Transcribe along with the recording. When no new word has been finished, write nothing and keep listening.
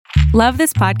Love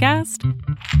this podcast?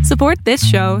 Support this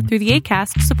show through the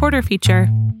Acast supporter feature.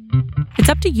 It's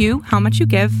up to you how much you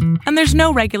give, and there's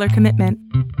no regular commitment.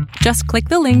 Just click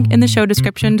the link in the show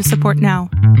description to support now.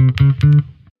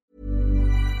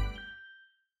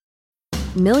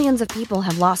 Millions of people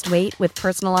have lost weight with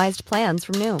personalized plans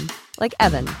from Noom. Like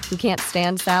Evan, who can't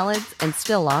stand salads and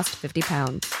still lost 50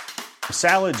 pounds.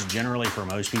 Salads generally for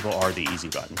most people are the easy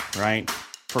button, right?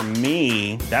 For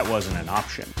me, that wasn't an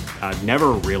option. I never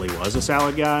really was a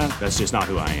salad guy. That's just not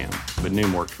who I am. But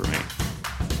Noom worked for me.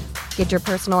 Get your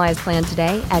personalized plan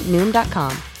today at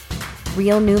Noom.com.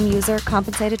 Real Noom user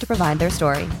compensated to provide their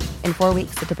story. In 4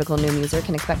 weeks, the typical Noom user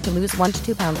can expect to lose 1 to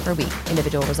 2 pounds per week.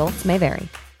 Individual results may vary.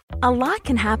 A lot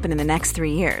can happen in the next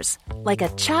 3 years. Like a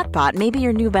chatbot may be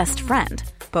your new best friend.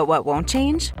 But what won't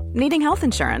change? Needing health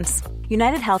insurance.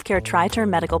 United Healthcare Tri-Term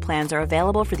Medical Plans are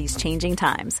available for these changing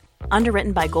times.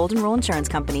 Underwritten by Golden Rule Insurance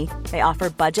Company, they offer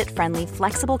budget-friendly,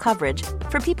 flexible coverage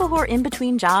for people who are in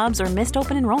between jobs or missed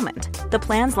open enrollment. The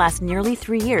plans last nearly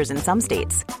 3 years in some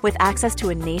states, with access to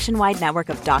a nationwide network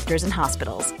of doctors and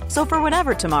hospitals. So for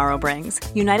whatever tomorrow brings,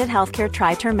 United Healthcare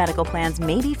Tri-Term Medical Plans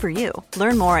may be for you.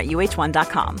 Learn more at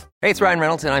uh1.com. Hey, it's Ryan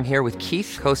Reynolds, and I'm here with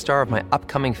Keith, co-star of my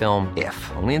upcoming film,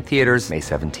 If, only in theaters May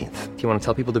 17th. Do you want to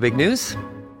tell people the big news?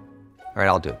 All right,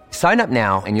 I'll do it. Sign up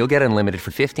now and you'll get unlimited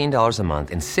for $15 a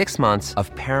month and 6 months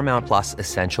of Paramount Plus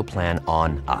Essential Plan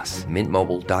on us.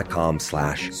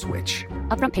 MintMobile.com/switch.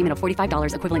 Upfront payment of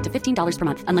 $45 equivalent to $15 per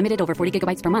month. Unlimited over 40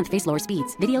 gigabytes per month. Face lower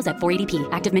speeds. Videos at 480p.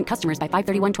 Active Mint customers by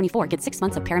 531.24 get 6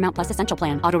 months of Paramount Plus Essential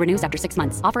Plan. Auto renews after 6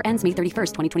 months. Offer ends May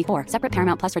 31st, 2024. Separate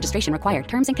Paramount Plus registration required.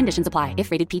 Terms and conditions apply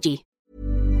if rated PG.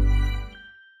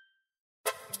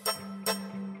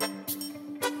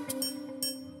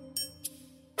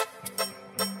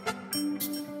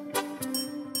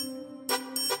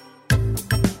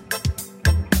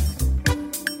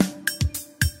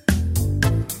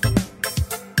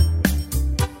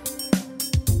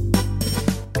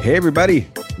 Hey, everybody.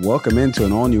 Welcome into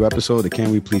an all-new episode of the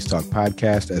Can We Please Talk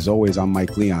podcast. As always, I'm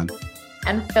Mike Leon.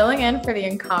 And filling in for the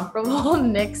incomparable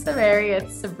Nick Saveri,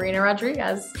 it's Sabrina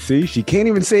Rodriguez. See, she can't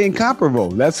even say incomparable.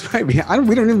 That's right. We don't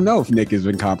even know if Nick is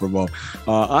incomparable.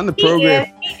 On the program.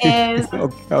 He is.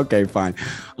 Okay, fine.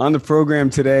 On the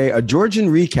program today, a Georgian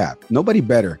recap. Nobody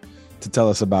better to tell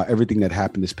us about everything that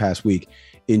happened this past week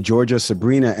in Georgia.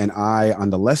 Sabrina and I on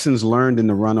the lessons learned in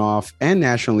the runoff and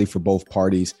nationally for both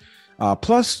parties.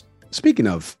 Plus, speaking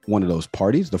of one of those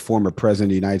parties, the former president of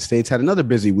the United States had another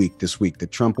busy week this week. The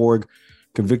Trump org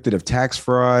convicted of tax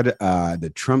fraud,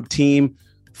 the Trump team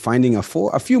finding a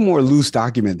few more loose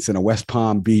documents in a West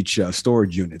Palm Beach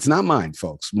storage unit. It's not mine,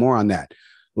 folks. More on that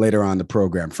later on the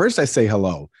program. First, I say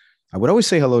hello. I would always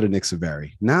say hello to Nick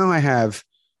Saveri. Now I have,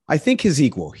 I think, his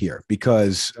equal here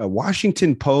because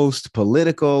Washington Post,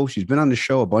 Politico, she's been on the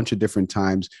show a bunch of different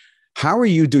times. How are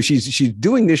you doing? She's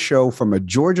doing this show from a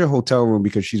Georgia hotel room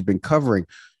because she's been covering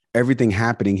everything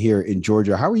happening here in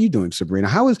Georgia. How are you doing, Sabrina?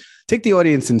 Take the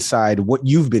audience inside what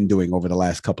you've been doing over the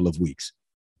last couple of weeks.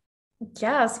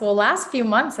 Yes. Well, last few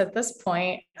months at this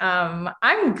point,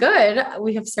 I'm good.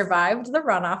 We have survived the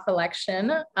runoff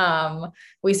election.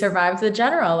 We survived the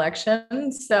general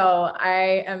election. So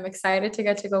I am excited to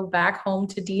get to go back home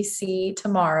to DC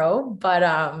tomorrow. But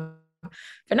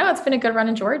no, it's been a good run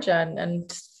in Georgia and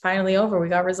finally over. We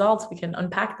got results. We can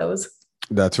unpack those.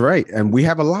 That's right. And we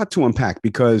have a lot to unpack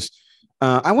because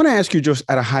I want to ask you just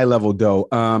at a high level, though.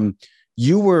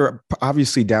 You were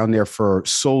obviously down there for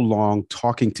so long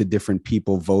talking to different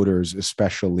people, voters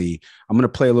especially. I'm going to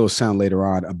play a little sound later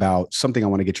on about something I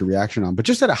want to get your reaction on. But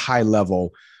just at a high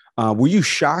level, were you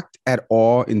shocked at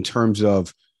all in terms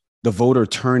of the voter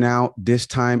turnout this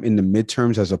time in the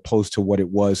midterms as opposed to what it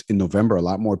was in November? A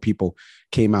lot more people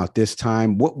came out this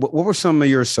time. What were some of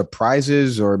your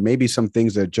surprises or maybe some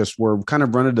things that just were kind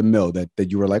of run of the mill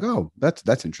that you were like, oh,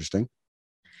 that's interesting?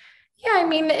 Yeah, I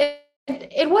mean,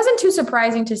 it wasn't too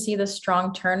surprising to see the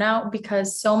strong turnout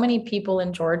because so many people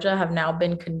in Georgia have now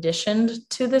been conditioned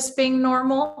to this being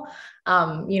normal.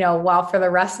 While for the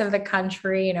rest of the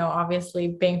country, obviously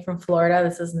being from Florida,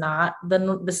 this is not the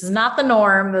norm,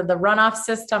 the runoff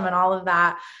system and all of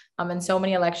that. And so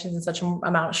many elections in such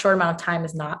a short amount of time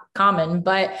is not common.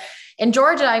 But in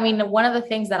Georgia, I mean, one of the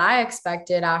things that I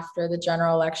expected after the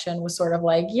general election was sort of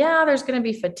like, yeah, there's going to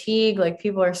be fatigue. Like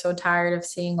people are so tired of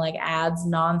seeing like ads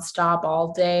nonstop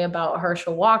all day about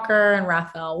Herschel Walker and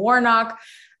Raphael Warnock.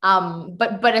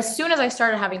 But as soon as I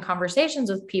started having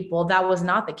conversations with people, that was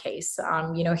not the case.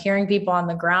 Hearing people on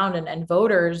the ground and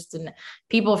voters and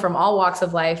people from all walks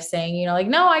of life saying,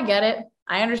 no, I get it.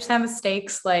 I understand the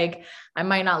stakes. Like, I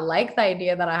might not like the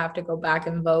idea that I have to go back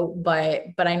and vote, but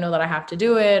I know that I have to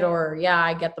do it. Or yeah,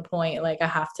 I get the point. Like, I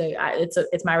have to,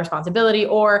 it's my responsibility.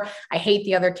 Or I hate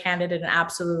the other candidate and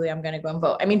absolutely I'm going to go and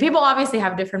vote. I mean, people obviously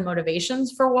have different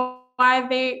motivations for why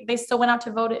they still went out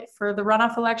to vote for the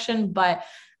runoff election. But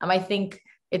I think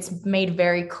it's made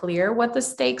very clear what the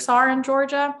stakes are in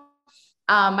Georgia.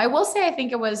 I will say, I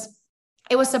think it was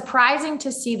surprising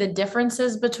to see the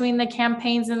differences between the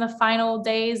campaigns in the final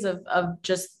days of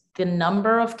just the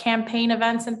number of campaign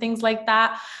events and things like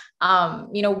that.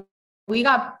 We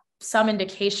got some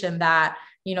indication that,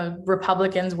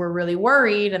 Republicans were really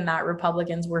worried and that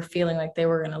Republicans were feeling like they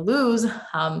were going to lose,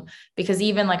 because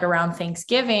even like around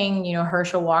Thanksgiving,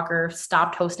 Herschel Walker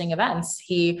stopped hosting events.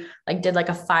 He did a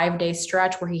 5-day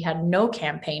stretch where he had no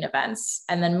campaign events.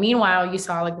 And then meanwhile, you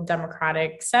saw the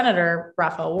Democratic Senator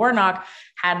Raphael Warnock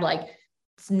had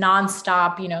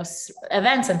nonstop,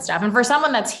 events and stuff. And for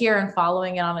someone that's here and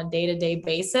following it on a day-to-day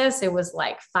basis, it was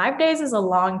 5 days is a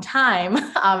long time,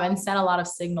 and sent a lot of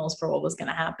signals for what was going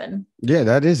to happen. Yeah,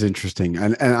 that is interesting.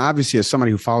 And obviously, as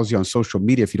somebody who follows you on social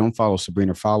media, if you don't follow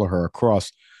Sabrina, follow her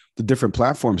across the different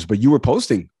platforms, but you were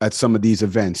posting at some of these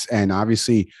events and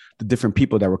obviously the different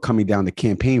people that were coming down the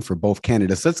campaign for both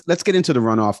candidates. Let's get into the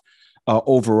runoff.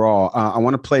 Overall, I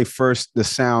want to play first the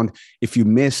sound. If you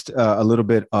missed a little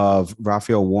bit of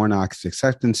Raphael Warnock's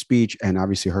acceptance speech and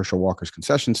obviously Herschel Walker's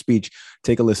concession speech,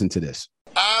 take a listen to this.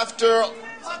 After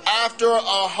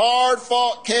a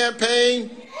hard-fought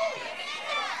campaign,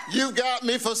 you got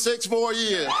me for 6 more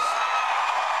years.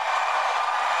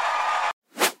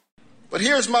 But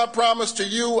here's my promise to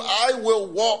you. I will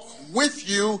walk with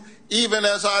you even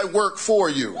as I work for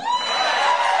you.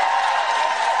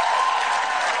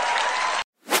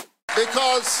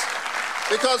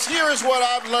 Because here is what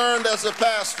I've learned as a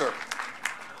pastor.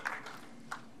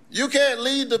 You can't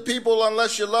lead the people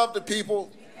unless you love the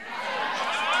people.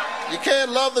 You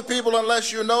can't love the people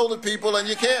unless you know the people, and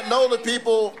you can't know the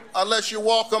people unless you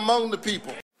walk among the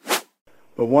people.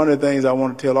 But one of the things I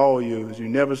want to tell all of you is you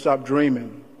never stop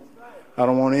dreaming. I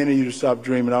don't want any of you to stop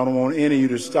dreaming. I don't want any of you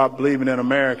to stop believing in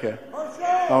America.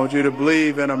 I want you to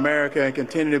believe in America and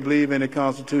continue to believe in the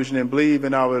Constitution and believe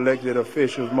in our elected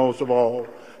officials most of all.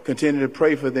 Continue to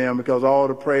pray for them because all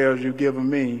the prayers you've given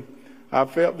me, I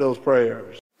felt those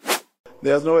prayers.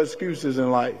 There's no excuses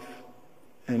in life,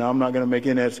 and I'm not going to make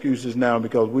any excuses now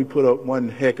because we put up one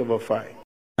heck of a fight.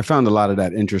 I found a lot of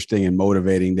that interesting and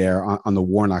motivating there on the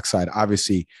Warnock side.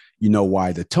 Obviously, you know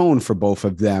why, the tone for both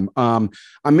of them. I'm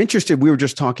interested. We were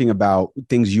just talking about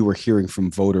things you were hearing from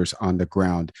voters on the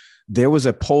ground. There was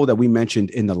a poll that we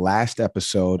mentioned in the last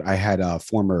episode. I had a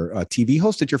former TV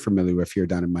host that you're familiar with here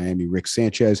down in Miami, Rick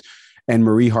Sanchez, and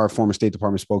Marie Hart, former State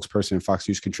Department spokesperson and Fox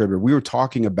News contributor. We were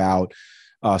talking about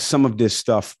some of this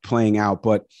stuff playing out,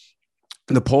 but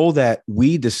the poll that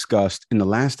we discussed in the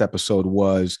last episode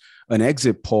was an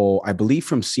exit poll, I believe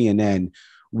from CNN,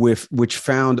 which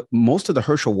found most of the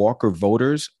Herschel Walker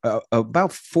voters, about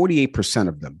 48%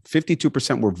 of them,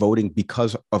 52% were voting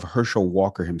because of Herschel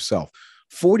Walker himself.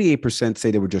 48% say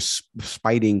they were just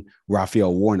spiting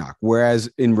Raphael Warnock, whereas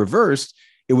in reverse,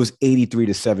 it was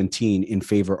 83-17 in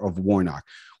favor of Warnock.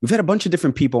 We've had a bunch of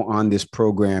different people on this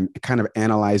program kind of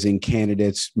analyzing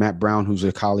candidates. Matt Brown, who's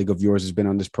a colleague of yours, has been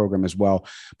on this program as well.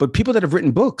 But people that have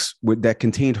written books that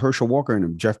contained Herschel Walker in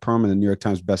them, Jeff Pearlman, the New York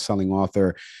Times bestselling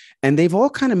author. And they've all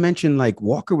kind of mentioned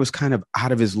Walker was kind of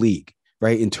out of his league,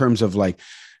 right? In terms of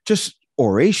just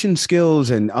oration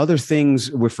skills and other things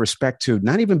with respect to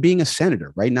not even being a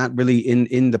senator, right? Not really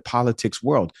in the politics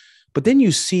world. But then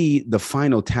you see the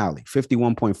final tally,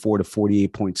 51.4 to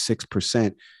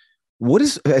 48.6%. What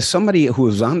is, as somebody who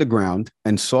was on the ground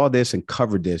and saw this and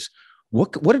covered this,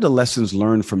 what are the lessons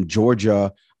learned from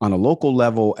Georgia on a local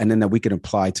level and then that we can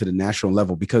apply to the national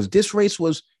level? Because this race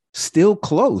was still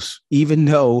close, even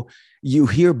though you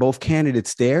hear both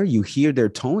candidates there, you hear their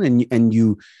tone, and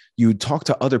you talk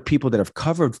to other people that have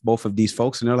covered both of these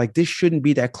folks, and they're like, this shouldn't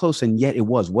be that close, and yet it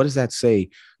was. What does that say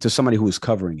to somebody who is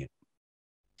covering it?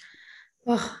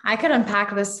 Well, I could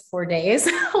unpack this for days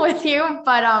with you,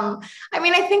 but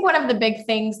I think one of the big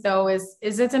things though is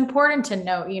it's important to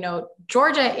note,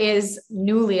 Georgia is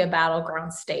newly a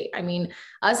battleground state. I mean,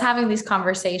 us having these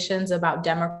conversations about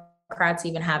Democrats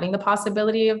even having the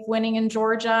possibility of winning in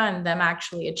Georgia and them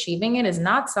actually achieving it is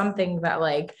not something that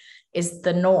is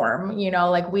the norm.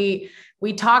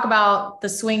 We talk about the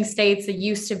swing states that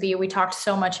used to be, we talked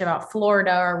so much about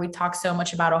Florida, or we talk so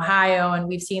much about Ohio, and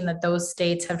we've seen that those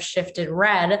states have shifted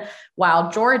red,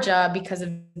 while Georgia, because of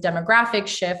demographic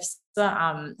shifts,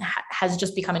 has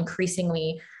just become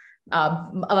increasingly of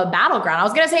a battleground. I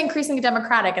was going to say increasingly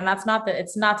Democratic, and that's not that.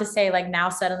 It's not to say like now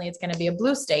suddenly it's going to be a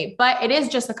blue state, but it is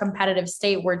just a competitive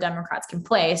state where Democrats can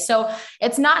play. So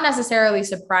it's not necessarily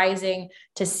surprising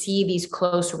to see these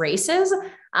close races.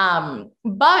 But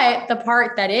the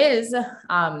part that is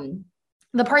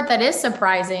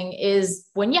surprising is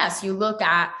when, yes, you look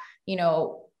at,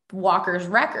 Walker's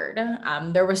record.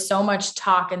 There was so much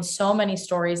talk and so many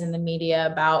stories in the media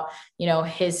about,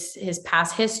 his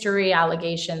past history,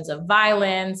 allegations of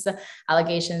violence,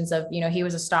 allegations of, he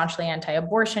was a staunchly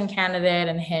anti-abortion candidate,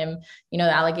 and him, the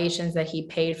allegations that he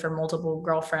paid for multiple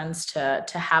girlfriends to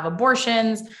have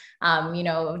abortions,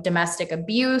 domestic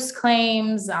abuse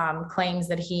claims, claims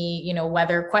that he,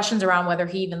 questions around whether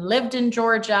he even lived in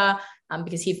Georgia,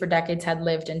 because he for decades had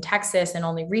lived in Texas and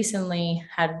only recently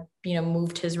had,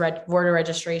 moved his voter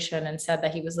registration and said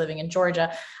that he was living in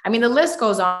Georgia. I mean, the list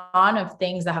goes on of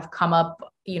things that have come up,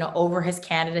 over his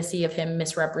candidacy, of him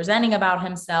misrepresenting about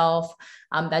himself,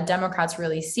 that Democrats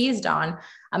really seized on.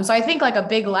 So I think like a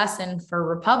big lesson for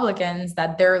Republicans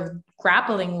that they're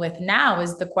grappling with now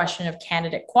is the question of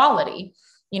candidate quality.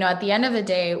 At the end of the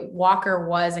day, Walker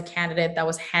was a candidate that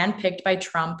was handpicked by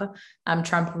Trump.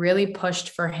 Trump really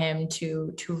pushed for him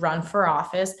to run for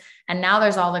office. And now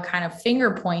there's all the kind of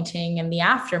finger pointing in the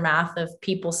aftermath of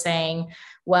people saying,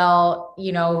 well,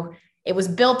 it was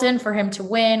built in for him to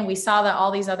win. We saw that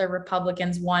all these other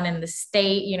Republicans won in the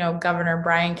state. Governor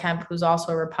Brian Kemp, who's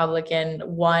also a Republican,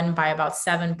 won by about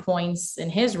 7 points in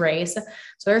his race. So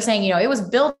they're saying, it was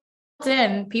built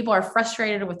in. People are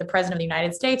frustrated with the president of the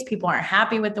United States. People aren't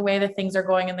happy with the way that things are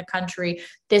going in the country.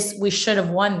 We should have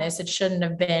won this. It shouldn't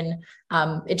have been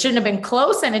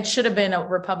close, and it should have been a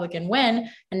Republican win.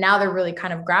 And now they're really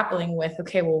kind of grappling with,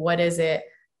 okay, well, what is it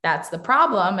that's the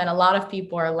problem? And a lot of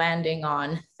people are landing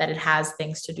on that it has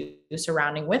things to do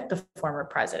surrounding with the former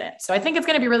president. So I think it's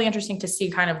going to be really interesting to see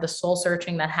kind of the soul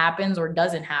searching that happens or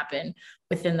doesn't happen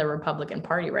within the Republican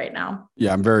Party right now.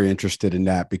 Yeah, I'm very interested in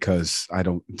that because I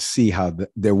don't see how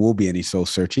there will be any soul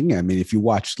searching. I mean, if you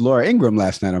watched Laura Ingraham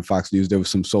last night on Fox News, there was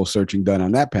some soul searching done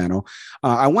on that panel.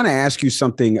 I want to ask you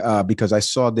something because I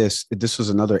saw this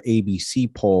was another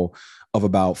ABC poll of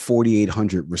about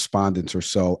 4,800 respondents or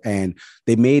so. And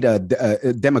they made a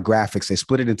demographics. They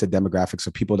split it into demographics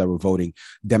of people that were voting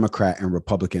Democrat and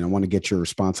Republican. I want to get your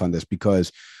response on this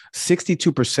because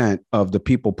 62% of the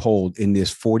people polled in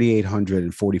this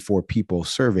 4,844 people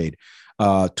surveyed,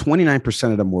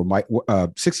 29% of them were white,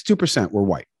 62% were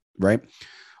white, right?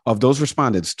 Of those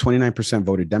respondents, 29%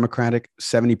 voted Democratic,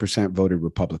 70% voted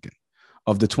Republican.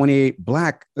 Of the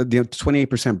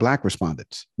 28% Black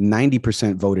respondents,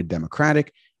 90% voted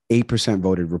Democratic, 8%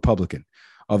 voted Republican.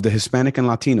 Of the Hispanic and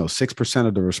Latino, 6%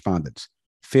 of the respondents,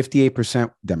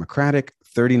 58% Democratic,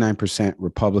 39%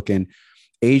 Republican.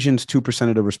 Asians, 2%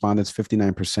 of the respondents,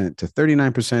 59% to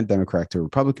 39% Democratic to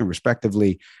Republican,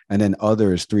 respectively. And then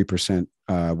others, 3%,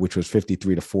 which was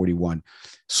 53 to 41,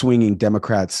 swinging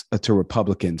Democrats to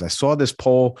Republicans. I saw this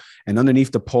poll, and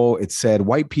underneath the poll, it said,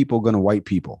 white people gonna white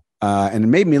people. And it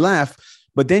made me laugh.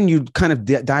 But then you kind of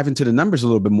dive into the numbers a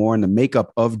little bit more and the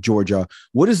makeup of Georgia.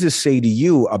 What does this say to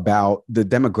you about the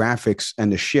demographics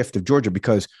and the shift of Georgia?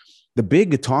 Because the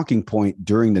big talking point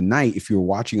during the night, if you were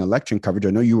watching election coverage,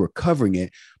 I know you were covering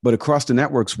it, but across the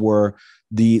networks were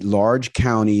the large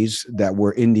counties that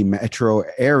were in the metro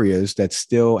areas that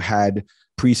still had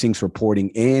precincts reporting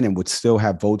in and would still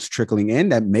have votes trickling in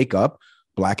that make up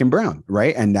Black and brown,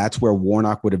 right? And that's where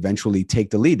Warnock would eventually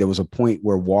take the lead. There was a point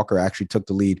where Walker actually took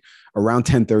the lead around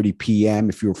 10:30 p.m.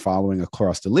 if you were following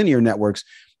across the linear networks.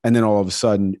 And then all of a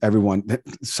sudden, everyone,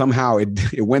 somehow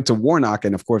it went to Warnock.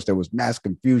 And of course, there was mass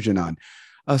confusion on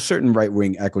a certain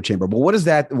right-wing echo chamber. But what does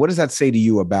that say to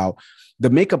you about the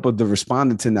makeup of the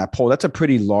respondents in that poll? That's a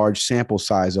pretty large sample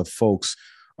size of folks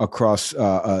across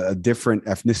different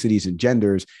ethnicities and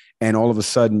genders. And all of a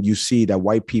sudden you see that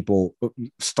white people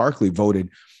starkly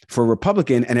voted for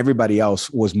Republican and everybody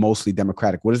else was mostly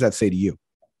Democratic. What does that say to you?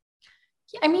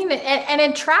 I mean, and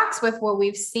it tracks with what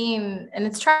we've seen, and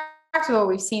it's tracked with what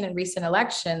we've seen in recent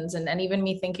elections. And even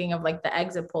me thinking of like the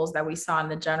exit polls that we saw in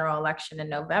the general election in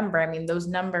November. I mean, those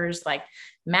numbers like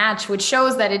match, which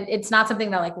shows that it's not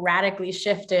something that like radically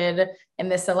shifted in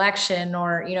this election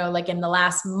or, like in the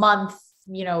last month,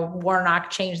 Warnock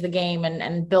changed the game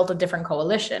and built a different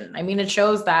coalition. I mean, it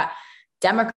shows that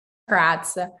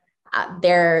Democrats,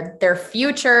 their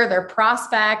future, their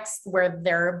prospects, where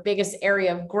their biggest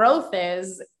area of growth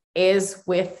is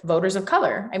with voters of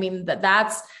color. I mean,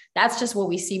 that's just what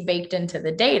we see baked into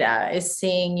the data, is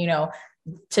seeing,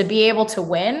 to be able to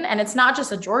win. And it's not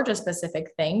just a Georgia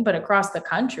specific thing, but across the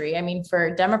country. I mean,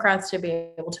 for Democrats to be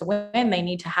able to win, they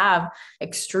need to have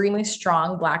extremely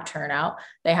strong Black turnout.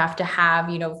 They have to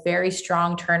have, very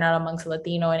strong turnout amongst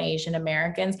Latino and Asian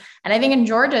Americans. And I think in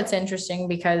Georgia, it's interesting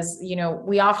because,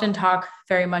 we often talk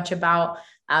very much about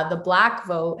the Black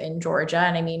vote in Georgia.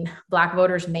 And I mean, Black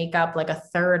voters make up like a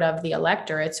third of the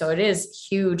electorate. So it is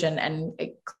huge and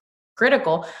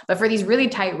critical. But for these really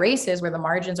tight races where the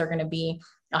margins are going to be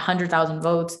 100,000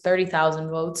 votes, 30,000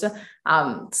 votes,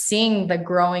 seeing the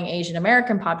growing Asian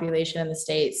American population in the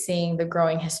state, seeing the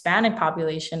growing Hispanic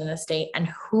population in the state, and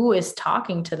who is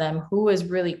talking to them, who is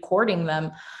really courting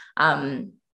them,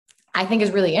 I think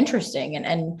is really interesting.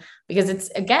 And because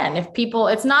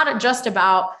it's not just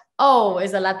about, oh,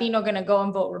 is a Latino going to go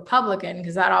and vote Republican?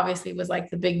 Because that obviously was like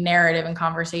the big narrative and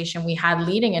conversation we had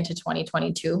leading into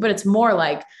 2022. But it's more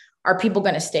like, are people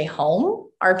going to stay home?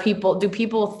 Do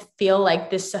people feel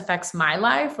like this affects my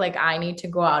life? Like I need to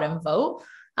go out and vote.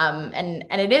 And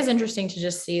it is interesting to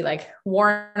just see like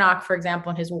Warnock, for example,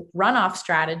 in his runoff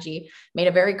strategy, made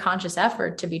a very conscious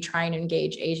effort to be trying to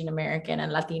engage Asian American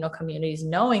and Latino communities,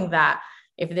 knowing that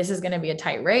if this is going to be a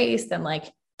tight race, then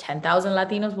like 10,000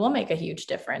 Latinos will make a huge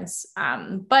difference.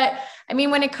 But I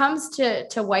mean, when it comes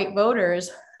to white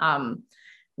voters,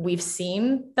 we've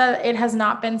seen that it has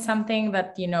not been something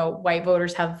that, white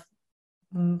voters have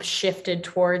shifted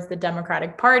towards the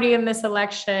Democratic Party in this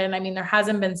election. I mean, there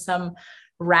hasn't been some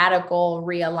radical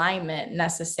realignment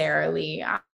necessarily.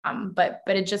 But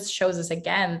it just shows us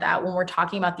again that when we're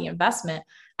talking about the investment,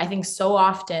 I think so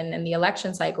often in the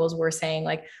election cycles, we're saying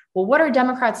like, well, what are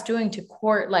Democrats doing to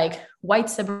court like white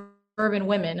suburban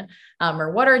women?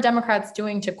 Or what are Democrats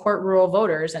doing to court rural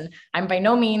voters? And I'm by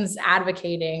no means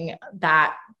advocating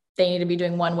that they need to be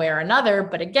doing one way or another.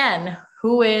 But again,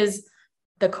 who is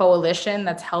the coalition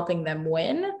that's helping them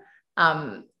win?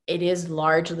 It is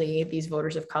largely these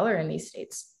voters of color in these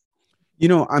states.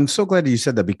 I'm so glad that you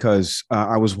said that because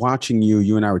I was watching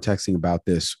you and I were texting about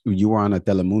this. You were on a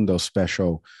Telemundo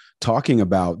special talking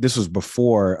about, this was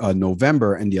before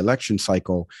November and the election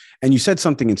cycle. And you said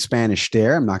something in Spanish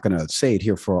there. I'm not going to say it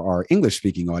here for our English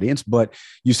speaking audience, but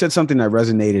you said something that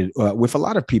resonated with a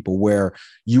lot of people where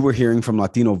you were hearing from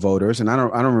Latino voters. And I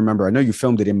don't remember, I know you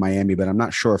filmed it in Miami, but I'm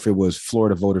not sure if it was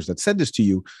Florida voters that said this to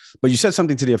you, but you said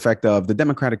something to the effect of the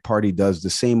Democratic Party does the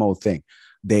same old thing.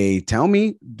 They tell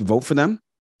me to vote for them.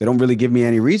 They don't really give me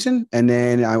any reason. And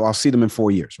then I'll see them in 4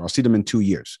 years, or I'll see them in 2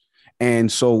 years.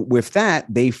 And so with that,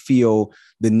 they feel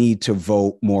the need to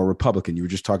vote more Republican. You were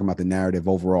just talking about the narrative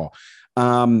overall.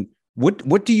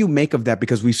 What do you make of that?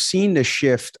 Because we've seen the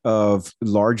shift of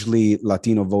largely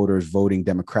Latino voters voting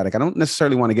Democratic. I don't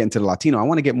necessarily want to get into the Latino. I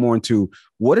want to get more into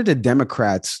what are the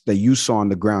Democrats that you saw on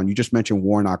the ground? You just mentioned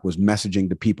Warnock was messaging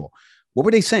the people. What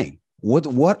were they saying?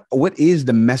 What is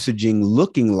the messaging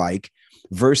looking like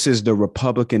versus the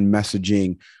Republican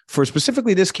messaging for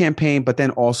specifically this campaign, but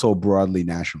then also broadly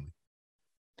nationally?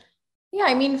 Yeah,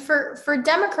 I mean, for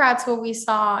Democrats, what we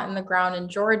saw on the ground in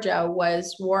Georgia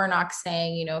was Warnock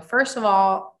saying, first of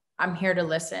all, I'm here to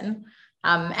listen.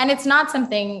 And it's not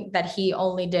something that he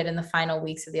only did in the final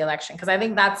weeks of the election, because I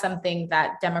think that's something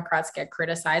that Democrats get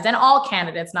criticized, and all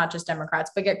candidates, not just Democrats,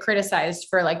 but get criticized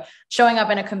for like showing up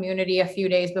in a community a few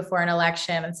days before an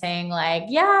election and saying like,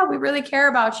 yeah, we really care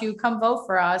about you, come vote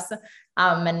for us.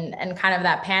 And kind of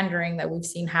that pandering that we've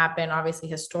seen happen, obviously,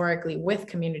 historically with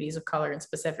communities of color in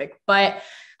specific. But,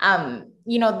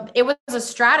 it was a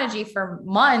strategy for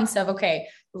months of, okay,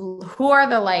 who are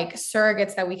the like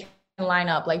surrogates that we can line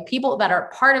up, like people that are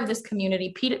part of this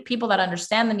community, people that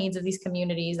understand the needs of these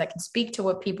communities, that can speak to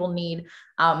what people need,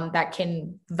 that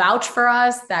can vouch for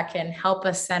us, that can help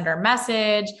us send our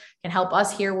message, can help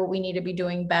us hear what we need to be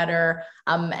doing better.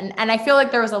 And I feel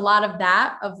like there was a lot of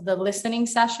that, of the listening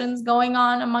sessions going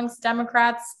on amongst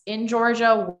Democrats in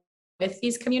Georgia with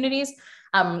these communities.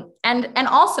 And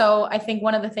also, I think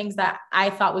one of the things that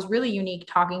I thought was really unique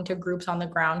talking to groups on the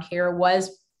ground here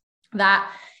was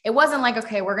that it wasn't like,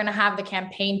 okay, we're going to have the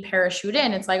campaign parachute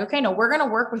in. It's like, okay, no, we're going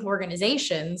to work with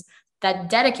organizations that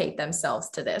dedicate themselves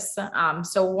to this.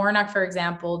 So Warnock, for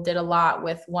example, did a lot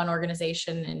with one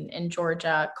organization in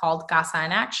Georgia called Casa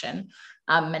in Action.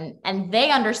 And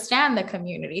they understand the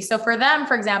community. So for them,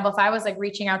 for example, if I was like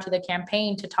reaching out to the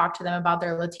campaign to talk to them about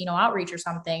their Latino outreach or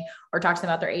something, or talk to them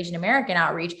about their Asian American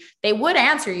outreach, they would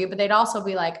answer you, but they'd also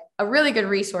be like, a really good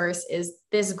resource is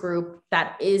this group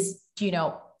that is,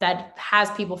 that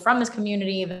has people from this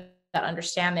community that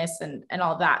understand this and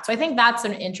all of that. So I think that's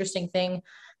an interesting thing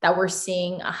that we're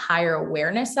seeing a higher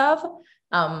awareness of.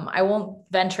 I won't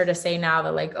venture to say now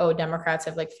that like, oh, Democrats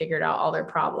have like figured out all their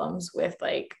problems with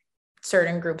like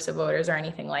certain groups of voters or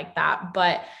anything like that.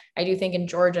 But I do think in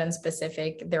Georgia in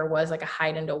specific, there was like a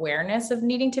heightened awareness of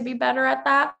needing to be better at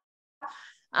that.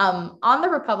 On the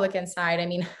Republican side, I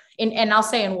mean, and I'll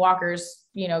say in Walker's,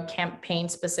 campaign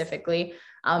specifically,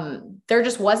 there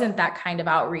just wasn't that kind of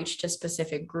outreach to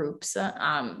specific groups.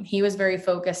 He was very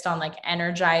focused on like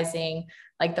energizing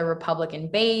like the Republican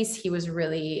base. He was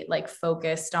really like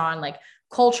focused on like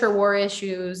culture war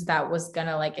issues that was going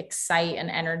to like excite and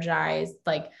energize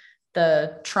like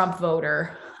the Trump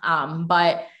voter.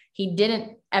 But he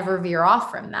didn't ever veer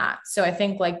off from that. So I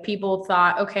think like people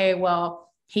thought, okay, well,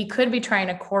 he could be trying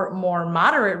to court more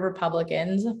moderate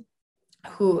Republicans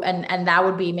and that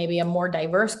would be maybe a more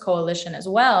diverse coalition as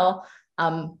well.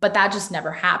 But that just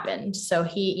never happened. So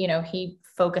he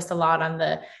focused a lot on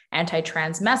the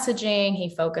anti-trans messaging.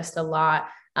 He focused a lot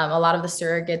of the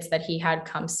surrogates that he had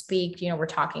come speak, we're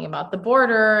talking about the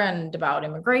border and about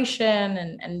immigration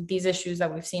and these issues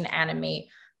that we've seen animate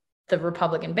the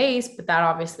Republican base. But that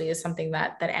obviously is something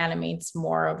that animates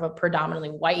more of a predominantly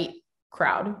white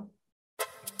crowd.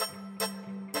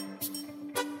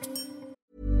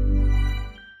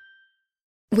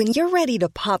 When you're ready to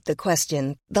pop the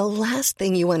question, the last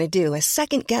thing you want to do is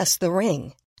second-guess the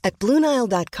ring. At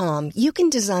BlueNile.com, you can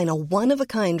design a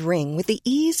one-of-a-kind ring with the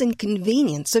ease and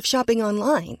convenience of shopping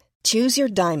online. Choose your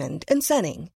diamond and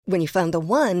setting. When you find the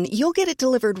one, you'll get it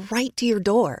delivered right to your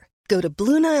door. Go to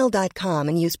BlueNile.com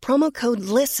and use promo code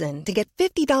LISTEN to get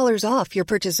 $50 off your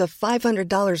purchase of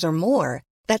 $500 or more.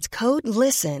 That's code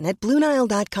LISTEN at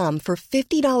BlueNile.com for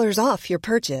 $50 off your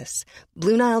purchase.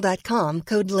 BlueNile.com,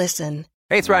 code LISTEN.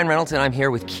 Hey, it's Ryan Reynolds, and I'm here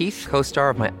with Keith, co-star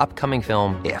of my upcoming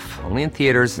film, If, only in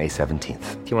theaters May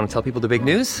 17th. Do you want to tell people the big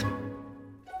news?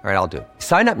 All right, I'll do it.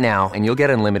 Sign up now and you'll get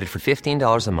unlimited for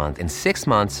 $15 a month and 6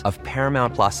 months of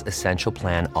Paramount Plus Essential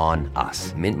Plan on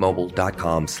us.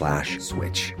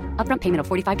 MintMobile.com/switch. Upfront payment of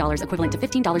 $45 equivalent to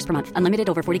 $15 per month. Unlimited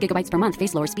over 40 gigabytes per month.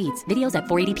 Face lower speeds. Videos at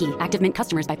 480p. Active Mint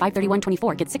customers by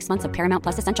 531.24 get 6 months of Paramount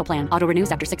Plus Essential Plan. Auto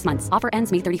renews after 6 months. Offer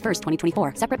ends May 31st,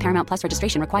 2024. Separate Paramount Plus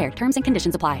registration required. Terms and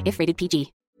conditions apply if rated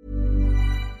PG.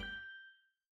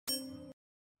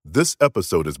 This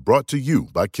episode is brought to you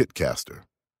by Kitcaster.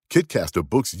 Kitcaster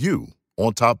books you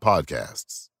on top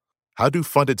podcasts. How do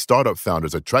funded startup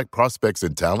founders attract prospects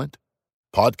and talent?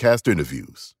 Podcast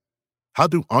interviews. How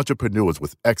do entrepreneurs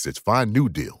with exits find new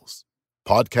deals?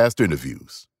 Podcast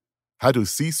interviews. How do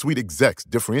C-suite execs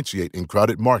differentiate in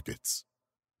crowded markets?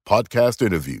 Podcast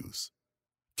interviews.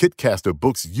 Kitcaster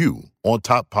books you on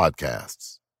top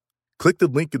podcasts. Click the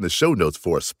link in the show notes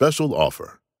for a special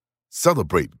offer.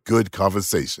 Celebrate good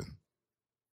conversation.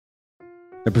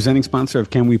 The presenting sponsor of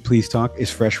Can We Please Talk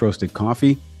is Fresh Roasted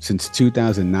Coffee. Since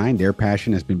 2009, their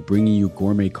passion has been bringing you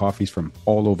gourmet coffees from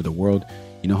all over the world.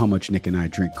 You know how much Nick and I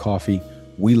drink coffee.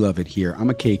 We love it here. I'm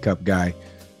a K-Cup guy.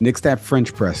 Nick's that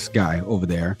French press guy over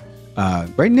there.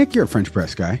 Right, Nick? You're a French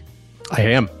press guy. I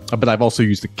am, but I've also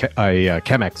used a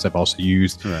Chemex. I've also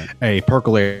used a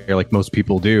percolator like most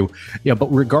people do. Yeah, but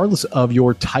regardless of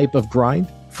your type of grind,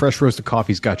 Fresh Roasted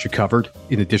Coffee's got you covered.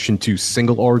 In addition to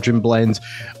single origin blends,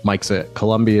 Mike's a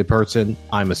Colombia person.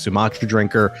 I'm a Sumatra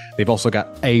drinker. They've also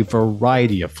got a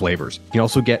variety of flavors. You can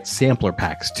also get sampler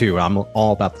packs too. I'm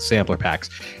all about the sampler packs.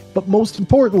 But most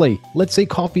importantly, let's say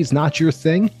coffee is not your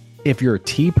thing. If you're a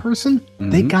tea person,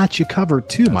 they got you covered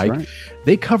too, That's Mike. Right.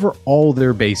 They cover all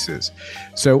their bases.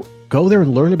 So go there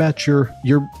and learn about your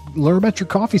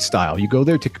coffee style. You go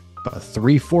there to a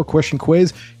 3-4 question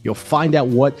quiz. You'll find out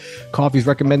what coffee is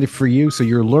recommended for you. So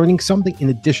you're learning something in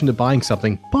addition to buying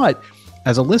something. But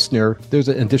as a listener, there's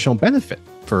an additional benefit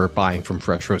for buying from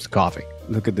Fresh Roasted Coffee.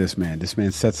 Look at this, man. This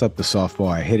man sets up the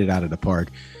softball. I hit it out of the park.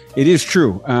 It is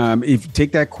true. If you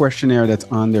take that questionnaire that's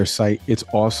on their site, it's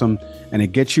awesome. And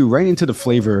it gets you right into the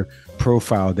flavor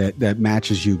profile that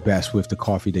matches you best with the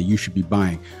coffee that you should be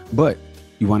buying. But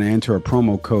you want to enter a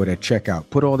promo code at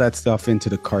checkout. Put all that stuff into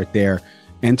the cart there.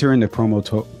 Enter in the promo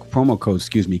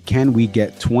code, Can we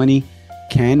get 20?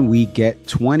 Can we get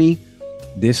 20?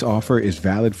 This offer is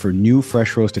valid for new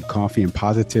Fresh Roasted Coffee and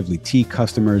Positively Tea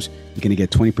customers. You're going to get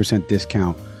 20%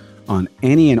 discount on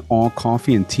any and all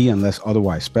coffee and tea unless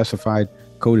otherwise specified.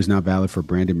 Code is not valid for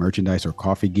branded merchandise or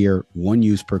coffee gear. One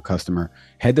use per customer.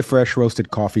 Head to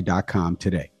freshroastedcoffee.com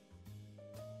today.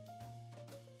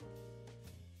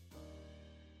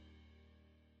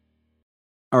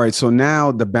 All right, so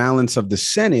now the balance of the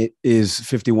Senate is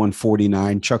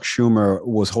 51-49. Chuck Schumer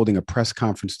was holding a press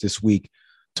conference this week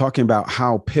talking about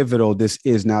how pivotal this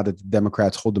is now that the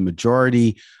Democrats hold the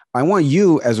majority. I want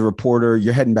you as a reporter,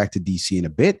 you're heading back to D.C. in a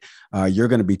bit. You're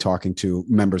going to be talking to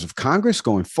members of Congress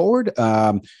going forward.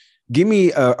 Give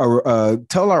me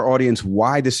tell our audience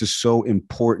why this is so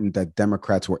important that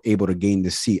Democrats were able to gain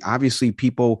the seat. Obviously,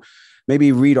 people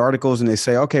maybe read articles and they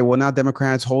say, okay, well, now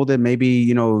Democrats hold it. Maybe,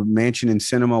 Manchin and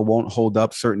Sinema won't hold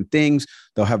up certain things.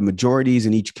 They'll have majorities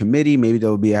in each committee. Maybe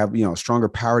they'll have stronger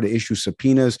power to issue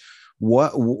subpoenas.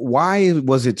 Why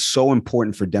was it so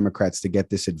important for Democrats to get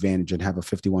this advantage and have a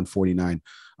 51-49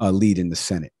 lead in the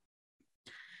Senate?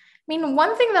 I mean,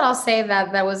 one thing that I'll say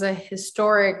that was a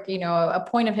historic, a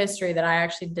point of history that I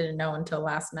actually didn't know until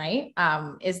last night,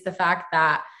 is the fact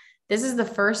that this is the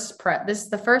first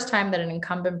time that an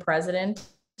incumbent president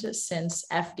since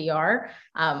FDR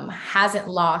hasn't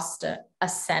lost a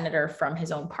senator from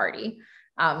his own party.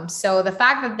 So the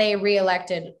fact that they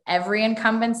reelected every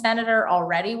incumbent senator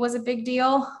already was a big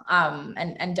deal.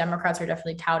 And Democrats are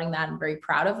definitely touting that and very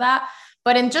proud of that.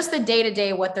 But in just the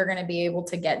day-to-day, what they're going to be able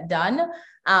to get done,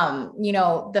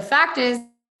 the fact is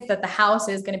that the House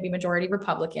is going to be majority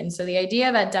Republican. So the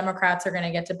idea that Democrats are going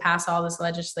to get to pass all this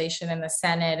legislation in the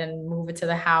Senate and move it to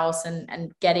the House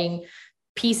and getting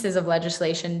pieces of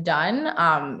legislation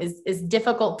done is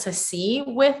difficult to see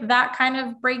with that kind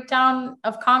of breakdown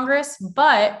of Congress.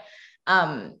 But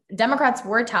Democrats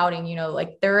were touting,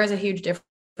 there is a huge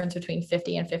difference between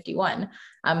 50 and 51.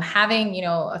 Having,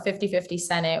 a 50-50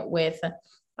 Senate with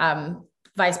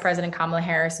Vice President Kamala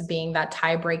Harris being that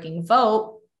tie-breaking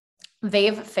vote,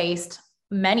 they've faced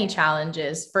many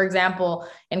challenges. For example,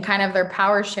 in kind of their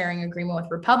power sharing agreement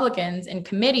with Republicans in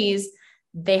committees,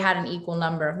 they had an equal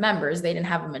number of members. They didn't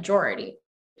have a majority.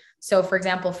 So for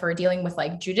example, for dealing with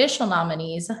like judicial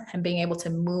nominees and being able to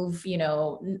move,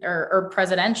 or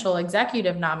presidential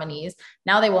executive nominees,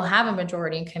 now they will have a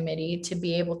majority in committee to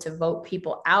be able to vote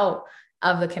people out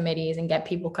of the committees and get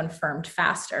people confirmed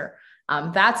faster.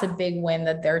 That's a big win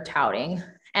that they're touting.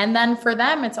 And then for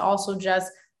them, it's also just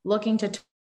looking to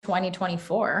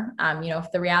 2024.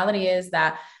 If the reality is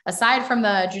that aside from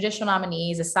the judicial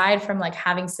nominees, aside from like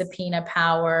having subpoena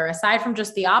power, aside from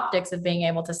just the optics of being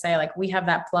able to say like we have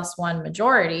that +1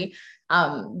 majority,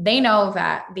 they know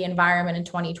that the environment in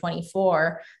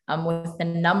 2024, with the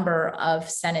number of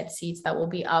Senate seats that will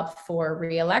be up for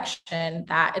re-election,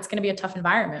 that it's going to be a tough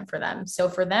environment for them. So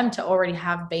for them to already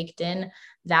have baked in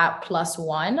that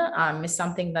 +1 is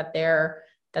something that they're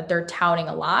touting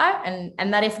a lot,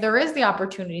 and that if there is the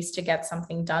opportunities to get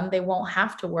something done, they won't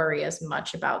have to worry as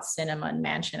much about Sinema and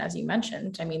Manchin, as you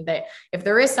mentioned. I mean, if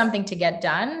there is something to get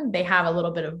done, they have a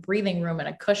little bit of breathing room and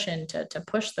a cushion to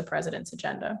push the president's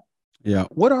agenda. Yeah.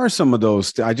 What are some of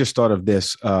those? I just thought of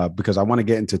this because I want to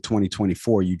get into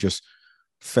 2024. You just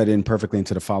fed in perfectly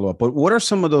into the follow-up. But what are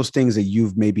some of those things that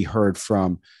you've maybe heard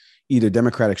from either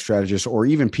Democratic strategists or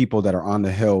even people that are on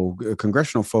the Hill,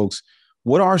 congressional folks?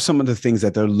 What are some of the things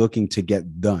that they're looking to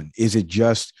get done? Is it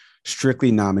just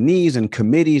strictly nominees and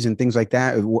committees and things like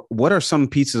that? What are some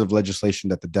pieces of legislation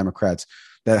that the Democrats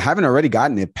that haven't already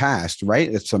gotten it passed,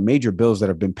 right? It's some major bills that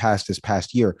have been passed this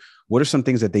past year. What are some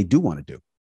things that they do want to do?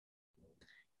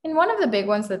 And one of the big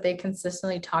ones that they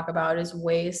consistently talk about is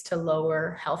ways to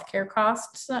lower healthcare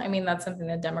costs. I mean, that's something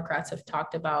that Democrats have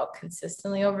talked about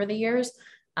consistently over the years.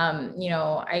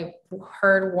 I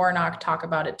heard Warnock talk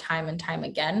about it time and time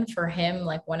again. For him,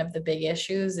 like one of the big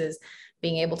issues is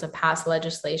being able to pass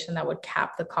legislation that would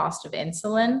cap the cost of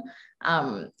insulin.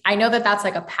 I know that that's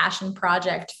like a passion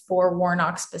project for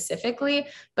Warnock specifically,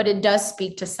 but it does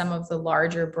speak to some of the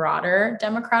larger, broader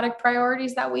Democratic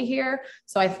priorities that we hear.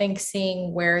 So I think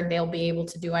seeing where they'll be able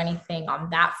to do anything on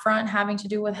that front having to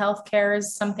do with healthcare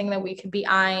is something that we could be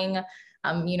eyeing.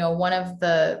 One of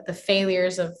the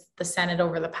failures of the Senate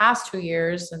over the past 2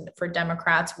 years and for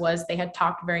Democrats was they had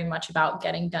talked very much about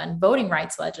getting done voting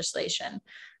rights legislation.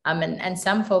 And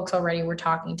some folks already were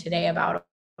talking today about,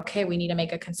 okay, we need to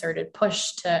make a concerted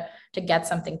push to get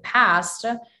something passed.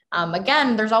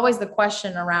 Again, there's always the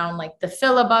question around like the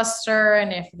filibuster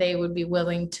and if they would be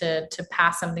willing to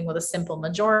pass something with a simple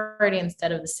majority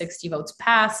instead of the 60 votes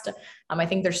passed. I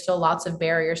think there's still lots of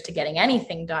barriers to getting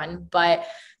anything done, but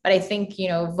I think,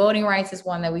 voting rights is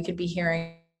one that we could be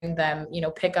hearing them,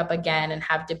 pick up again and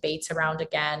have debates around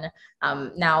again.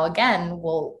 Now, again,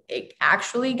 will it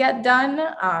actually get done?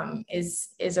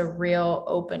 Is a real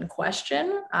open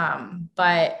question.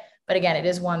 But again, it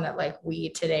is one that like we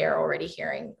today are already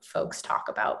hearing folks talk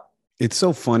about. It's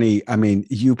so funny. I mean,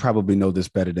 you probably know this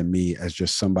better than me as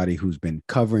just somebody who's been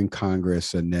covering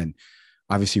Congress and then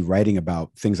obviously writing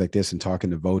about things like this and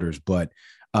talking to voters. But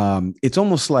it's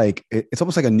almost like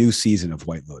a new season of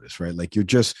White Lotus, right? Like you're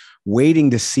just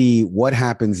waiting to see what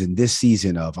happens in this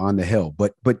season of On the Hill.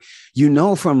 But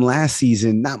from last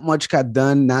season, not much got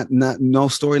done. No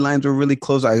storylines were really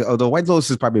closed. Although White Lotus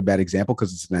is probably a bad example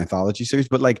because it's an anthology series.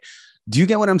 But like Do you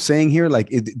get what I'm saying here? Like,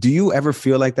 do you ever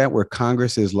feel like that where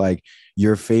Congress is like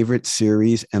your favorite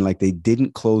series and like they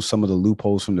didn't close some of the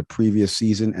loopholes from the previous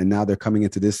season and now they're coming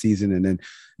into this season and then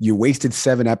you wasted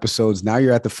 7 episodes. Now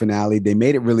you're at the finale. They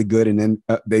made it really good. And then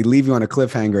they leave you on a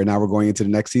cliffhanger. And now we're going into the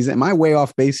next season. Am I way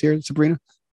off base here, Sabrina?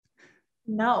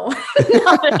 No,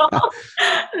 not at all.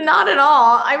 Not at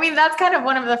all. I mean, that's kind of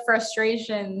one of the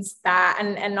frustrations that,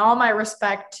 and all my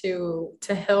respect to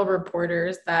Hill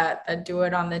reporters that do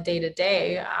it on the day to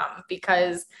day,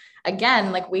 because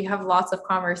again, like we have lots of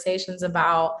conversations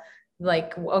about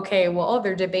like, okay, well, oh,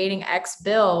 they're debating X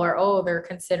bill or, oh, they're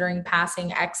considering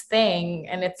passing X thing.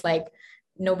 And it's like,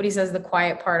 nobody says the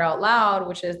quiet part out loud,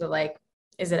 which is the like,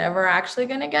 is it ever actually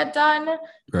going to get done?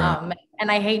 Right. And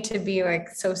I hate to be like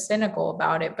so cynical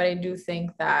about it, but I do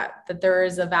think that there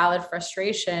is a valid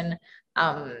frustration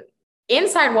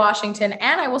inside Washington.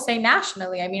 And I will say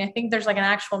nationally, I mean, I think there's like an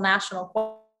actual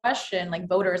national question, like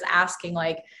voters asking,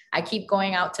 like, I keep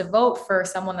going out to vote for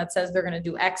someone that says they're going to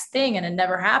do X thing and it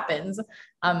never happens.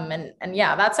 And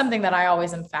yeah, that's something that I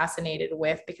always am fascinated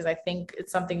with, because I think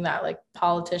it's something that like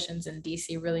politicians in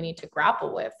DC really need to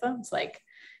grapple with. It's like,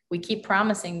 we keep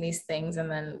promising these things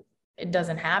and then it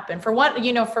doesn't happen for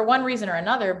one reason or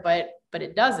another, but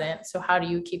it doesn't. So how do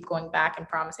you keep going back and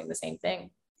promising the same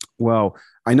thing? Well,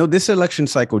 I know this election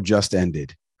cycle just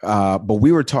ended, but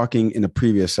we were talking in a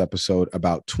previous episode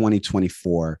about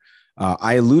 2024.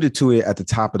 I alluded to it at the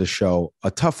top of the show,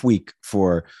 a tough week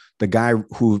for the guy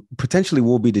who potentially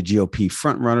will be the GOP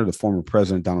frontrunner, the former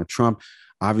president, Donald Trump.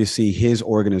 Obviously, his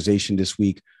organization this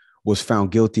week was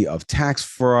found guilty of tax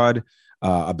fraud,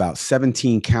 about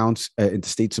 17 counts at the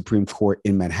state Supreme Court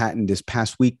in Manhattan this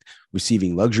past week,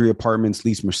 receiving luxury apartments,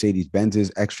 leased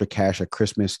Mercedes-Benzes, extra cash at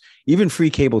Christmas, even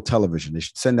free cable television. They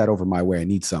should send that over my way. I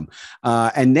need some.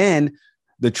 And then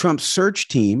the Trump search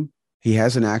team, he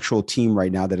has an actual team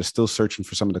right now that is still searching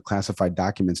for some of the classified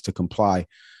documents to comply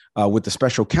with the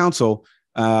special counsel.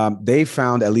 They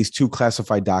found at least 2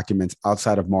 classified documents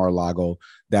outside of Mar-a-Lago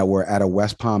that were at a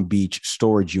West Palm Beach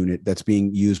storage unit that's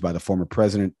being used by the former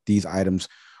president. These items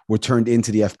were turned into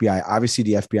the FBI. Obviously,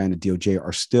 the FBI and the DOJ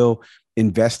are still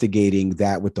investigating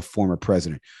that with the former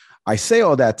president. I say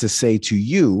all that to say to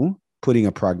you, putting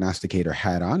a prognosticator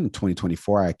hat on in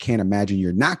 2024, I can't imagine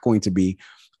you're not going to be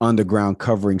on the ground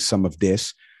covering some of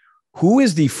this. Who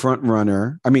is the front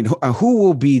runner? I mean, who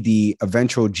will be the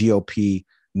eventual GOP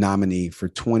nominee for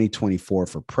 2024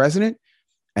 for president?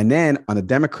 And then on the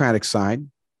Democratic side,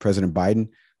 President Biden,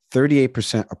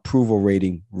 38% approval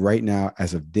rating right now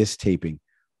as of this taping.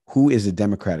 Who is the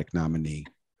Democratic nominee?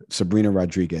 Sabrina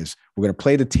Rodriguez. We're going to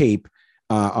play the tape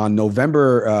on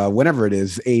November, whenever it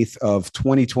is, 8th of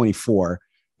 2024.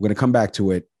 We're going to come back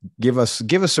to it. Give us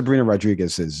Sabrina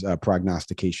Rodriguez's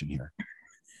prognostication here.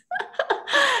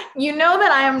 You know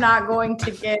that I am not going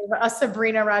to give a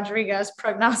Sabrina Rodriguez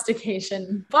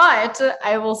prognostication, but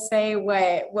I will say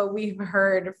what we've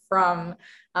heard from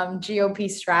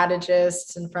GOP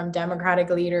strategists and from Democratic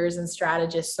leaders and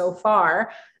strategists so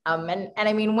far. And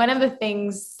I mean, one of the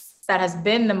things that has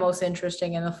been the most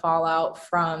interesting in the fallout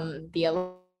from the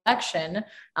election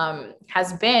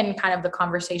has been kind of the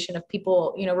conversation of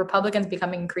people, Republicans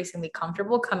becoming increasingly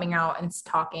comfortable coming out and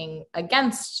talking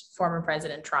against former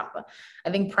President Trump. I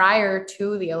think prior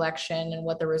to the election and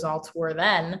what the results were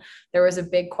then, there was a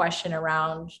big question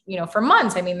around, for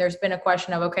months. I mean, there's been a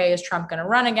question of, okay, is Trump going to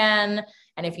run again?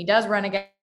 And if he does run again,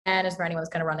 is there anyone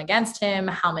that's going to run against him?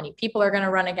 How many people are going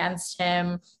to run against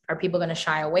him? Are people going to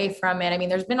shy away from it? I mean,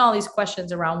 there's been all these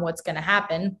questions around what's going to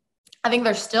happen. I think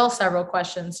there's still several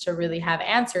questions to really have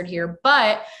answered here.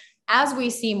 But as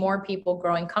we see more people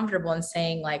growing comfortable and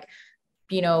saying like,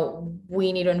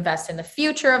 we need to invest in the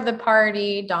future of the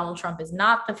party. Donald Trump is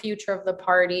not the future of the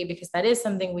party, because that is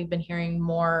something we've been hearing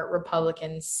more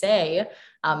Republicans say,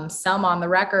 some on the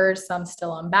record, some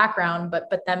still on background,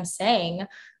 but them saying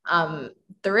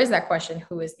there is that question,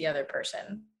 who is the other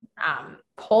person?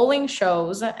 Polling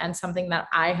shows, and something that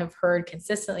I have heard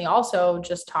consistently also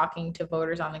just talking to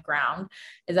voters on the ground,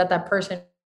 is that person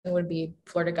would be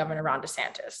Florida Governor Ron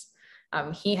DeSantis.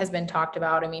 He has been talked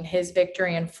about. I mean, his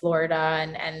victory in Florida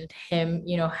and him,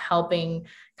 helping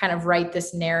kind of write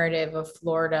this narrative of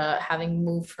Florida having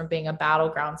moved from being a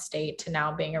battleground state to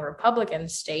now being a Republican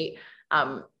state,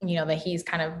 that he's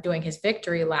kind of doing his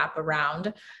victory lap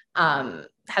around,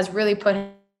 has really put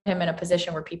him in a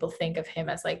position where people think of him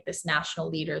as like this national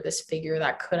leader, this figure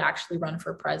that could actually run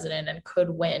for president and could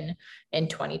win in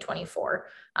 2024.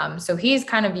 So he's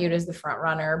kind of viewed as the front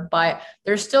runner, but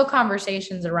there's still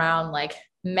conversations around like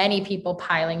many people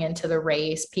piling into the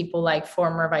race, people like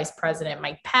former Vice President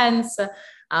Mike Pence,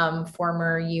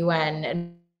 former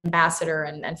UN ambassador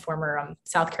and former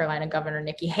South Carolina Governor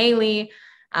Nikki Haley,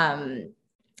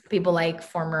 people like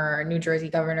former New Jersey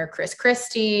Governor Chris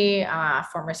Christie,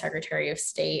 former Secretary of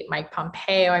State Mike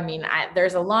Pompeo. I mean,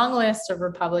 there's a long list of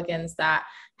Republicans that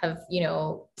have,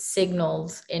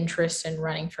 signaled interest in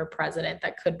running for president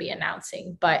that could be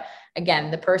announcing. But again,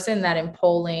 the person that in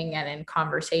polling and in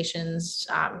conversations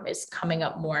is coming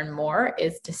up more and more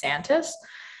is DeSantis.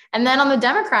 And then on the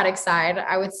Democratic side,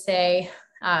 I would say,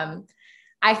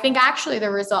 I think actually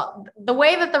the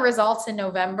way that the results in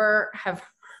November have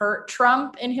hurt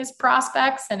Trump in his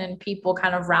prospects and in people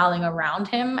kind of rallying around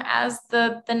him as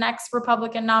the next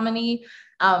Republican nominee.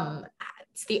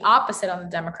 It's the opposite on the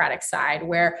Democratic side,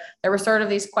 where there were sort of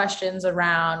these questions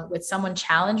around, would someone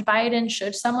challenge Biden?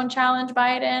 Should someone challenge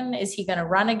Biden? Is he going to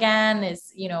run again?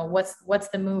 What's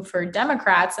the move for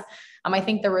Democrats? I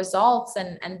think the results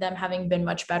and them having been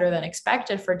much better than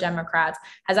expected for Democrats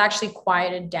has actually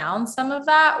quieted down some of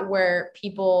that, where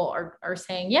people are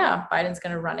saying, yeah, Biden's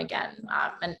going to run again.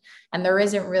 And there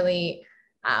isn't really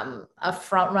a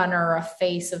front runner or a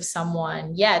face of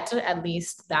someone yet, at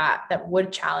least that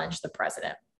would challenge the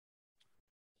president.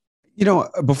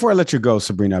 Before I let you go,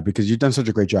 Sabrina, because you've done such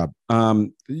a great job.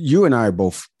 You and I are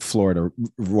both Florida.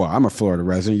 Well, I'm a Florida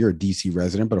resident. You're a DC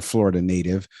resident, but a Florida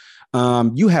native.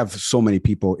 You have so many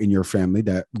people in your family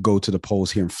that go to the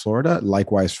polls here in Florida.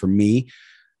 Likewise for me.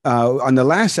 On the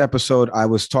last episode, I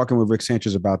was talking with Rick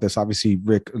Sanchez about this. Obviously,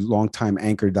 Rick, longtime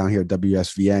anchor down here at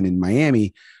WSVN in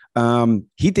Miami.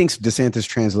 He thinks DeSantis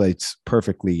translates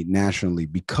perfectly nationally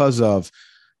because of,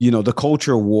 the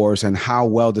culture wars and how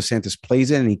well DeSantis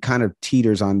plays it. And he kind of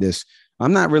teeters on this,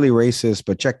 I'm not really racist,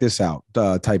 but check this out,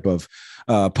 type of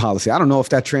policy. I don't know if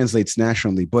that translates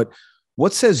nationally, but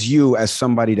what says you as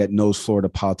somebody that knows Florida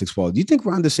politics well? Do you think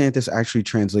Ron DeSantis actually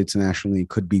translates nationally and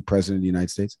could be president of the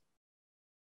United States?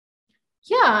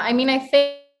 Yeah, I mean, I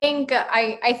think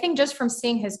just from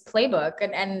seeing his playbook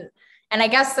and I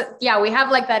guess, we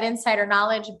have like that insider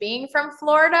knowledge being from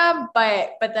Florida,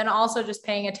 but then also just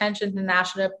paying attention to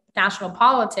national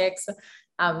politics.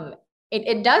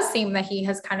 It does seem that he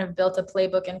has kind of built a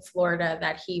playbook in Florida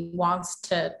that he wants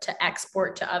to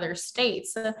export to other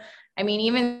states. I mean,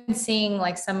 even seeing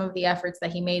like some of the efforts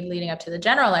that he made leading up to the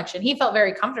general election, he felt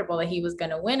very comfortable that he was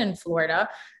going to win in Florida.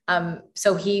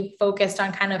 So he focused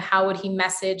on kind of how would he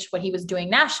message what he was doing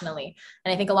nationally.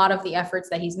 And I think a lot of the efforts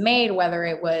that he's made, whether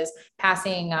it was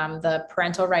passing the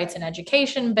parental rights and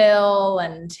education bill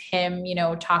and him,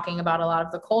 talking about a lot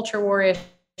of the culture war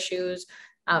issues,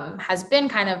 has been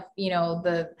kind of,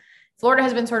 Florida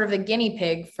has been sort of the guinea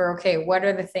pig for, okay, what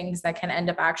are the things that can end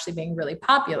up actually being really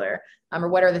popular? Or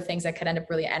what are the things that could end up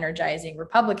really energizing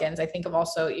Republicans? I think of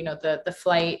also, the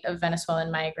flight of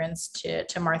Venezuelan migrants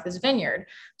to Martha's Vineyard,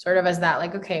 sort of as that,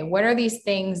 like, okay, what are these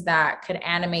things that could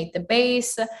animate the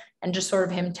base, and just sort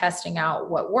of him testing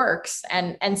out what works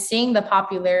and seeing the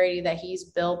popularity that he's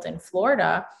built in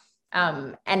Florida,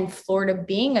 and Florida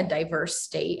being a diverse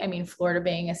state. I mean, Florida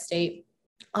being a state,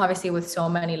 obviously, with so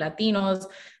many Latinos,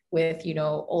 with,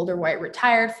 older white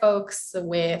retired folks,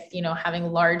 with,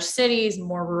 having large cities,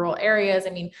 more rural areas. I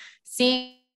mean,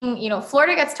 seeing,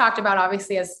 Florida gets talked about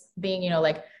obviously as being,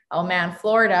 like, oh man,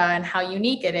 Florida and how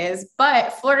unique it is.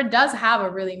 But Florida does have a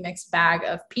really mixed bag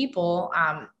of people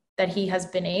that he has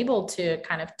been able to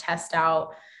kind of test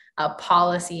out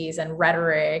policies and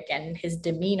rhetoric and his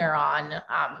demeanor on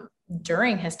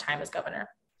during his time as governor.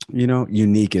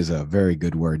 Unique is a very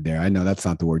good word there. I know that's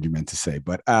not the word you meant to say,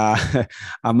 but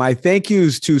my thank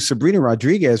yous to Sabrina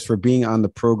Rodriguez for being on the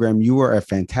program. You were a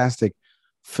fantastic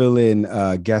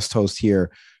fill-in guest host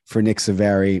here for Nick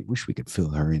Savary. Wish we could fill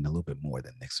her in a little bit more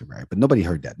than Nick Savary, but nobody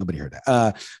heard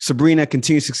that. Sabrina,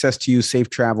 continued success to you. Safe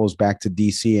travels back to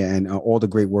DC and all the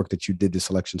great work that you did this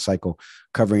election cycle,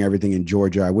 covering everything in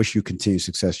Georgia. I wish you continued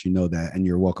success. You know that, and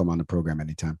you're welcome on the program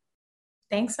anytime.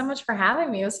 Thanks so much for having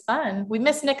me. It was fun. We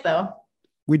miss Nick, though.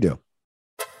 We do.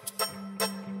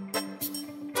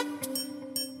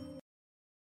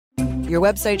 Your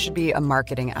website should be a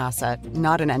marketing asset,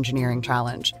 not an engineering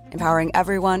challenge. Empowering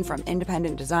everyone from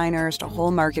independent designers to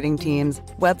whole marketing teams,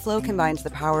 Webflow combines the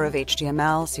power of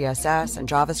HTML, CSS, and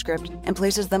JavaScript and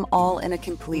places them all in a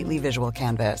completely visual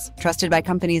canvas. Trusted by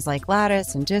companies like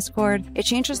Lattice and Discord, it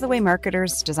changes the way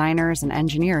marketers, designers, and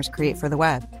engineers create for the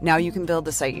web. Now you can build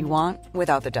the site you want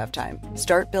without the dev time.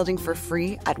 Start building for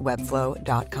free at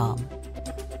webflow.com.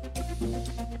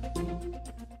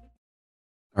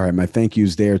 All right, my thank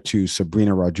yous there to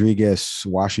Sabrina Rodriguez,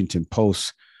 Washington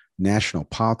Post national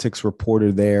politics reporter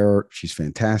there. She's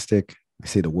fantastic. I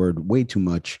say the word way too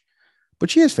much, but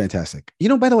she is fantastic.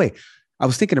 By the way, I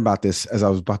was thinking about this as I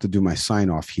was about to do my sign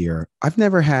off here. I've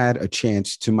never had a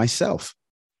chance to myself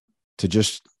to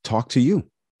just talk to you,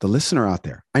 the listener out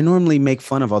there. I normally make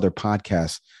fun of other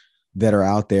podcasts that are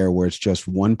out there where it's just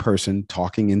one person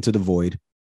talking into the void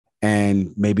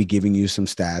and maybe giving you some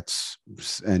stats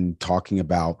and talking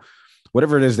about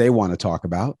whatever it is they want to talk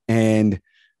about. And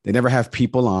they never have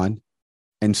people on.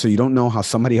 And so you don't know how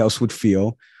somebody else would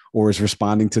feel or is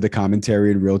responding to the commentary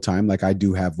in real time, like I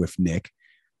do have with Nick.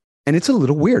 And it's a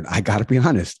little weird. I got to be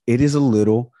honest. It is a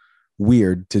little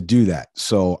weird to do that.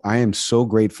 So I am so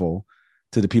grateful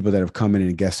to the people that have come in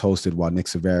and guest hosted while Nick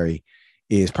Saveri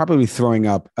is probably throwing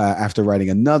up after riding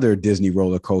another Disney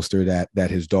roller coaster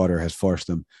that his daughter has forced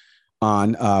him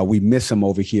on. We miss him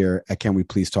over here at Can We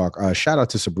Please Talk. Shout out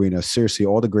to Sabrina. Seriously,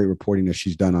 all the great reporting that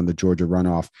she's done on the Georgia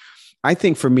runoff. I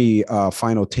think for me,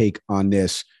 final take on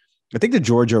this, I think the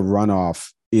Georgia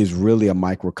runoff is really a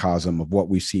microcosm of what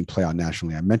we've seen play out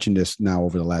nationally. I mentioned this now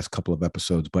over the last couple of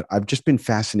episodes, but I've just been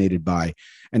fascinated by,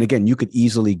 and again, you could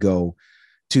easily go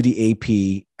to the AP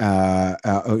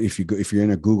if you're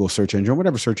in a Google search engine,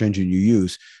 whatever search engine you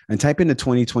use, and type in the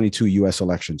 2022 U.S.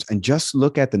 elections and just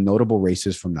look at the notable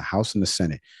races from the House and the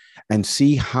Senate and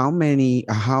see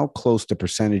how close the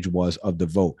percentage was of the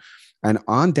vote. And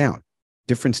on down,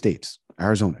 different states,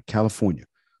 Arizona, California,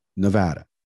 Nevada,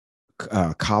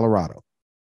 Colorado,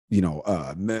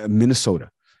 Minnesota,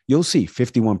 you'll see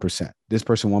 51%. This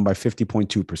person won by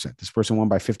 50.2%. This person won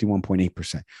by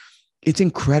 51.8%. It's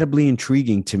incredibly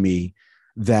intriguing to me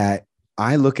that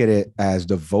I look at it as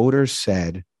the voters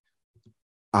said,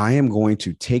 I am going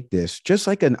to take this just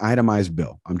like an itemized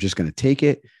bill. I'm just going to take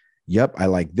it. Yep, I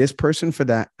like this person for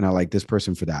that, and I like this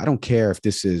person for that. I don't care if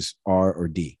this is R or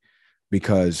D,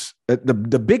 because the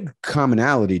big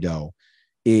commonality, though,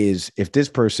 is if this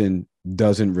person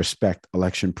doesn't respect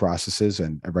election processes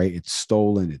and right, it's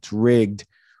stolen, it's rigged,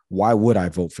 why would I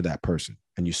vote for that person?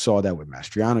 And you saw that with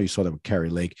Mastriano, you saw that with Kari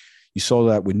Lake, you saw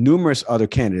that with numerous other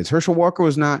candidates. Herschel Walker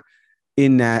was not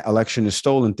in that election is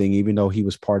stolen thing, even though he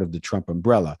was part of the Trump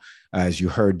umbrella, as you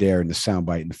heard there in the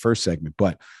soundbite in the first segment.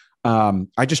 But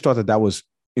I just thought that was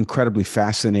incredibly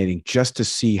fascinating just to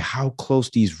see how close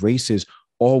these races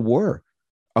all were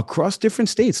across different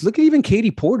states. Look at even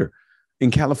Katie Porter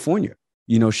in California.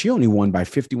 She only won by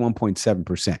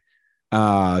 51.7%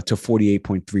 to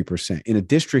 48.3% in a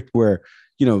district where,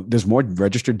 there's more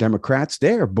registered Democrats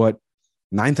there, but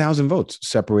 9,000 votes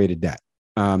separated that.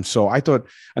 So I thought,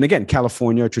 and again,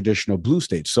 California, a traditional blue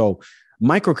state. So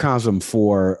microcosm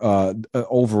for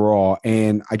overall.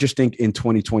 And I just think in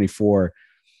 2024,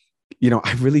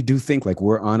 I really do think like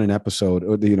we're on an episode,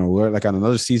 we're like on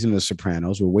another season of The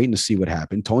Sopranos. We're waiting to see what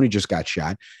happened. Tony just got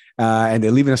shot and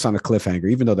they're leaving us on a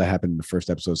cliffhanger, even though that happened in the first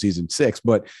episode, season 6.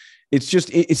 But it's just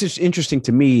interesting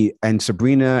to me. And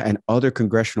Sabrina and other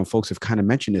congressional folks have kind of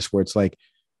mentioned this, where it's like,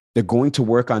 they're going to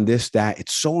work on this, that.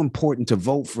 It's so important to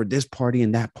vote for this party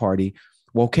and that party.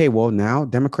 Well, okay, now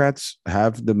Democrats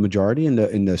have the majority in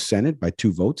the Senate by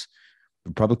 2 votes.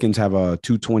 Republicans have a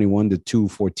 221 to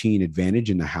 214 advantage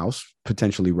in the House,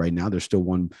 potentially right now. There's still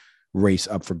one race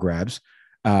up for grabs.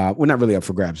 Well, not really up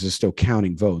for grabs. They're still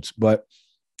counting votes. But,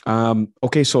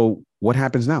 okay, so what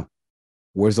happens now?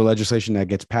 Where's the legislation that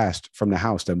gets passed from the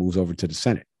House that moves over to the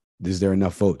Senate? Is there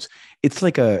enough votes? It's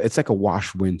like a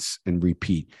wash, rinse, and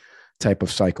repeat type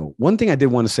of cycle. One thing I did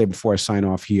want to say before I sign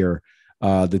off here,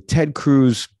 the Ted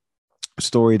Cruz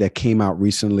story that came out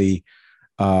recently,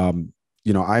 I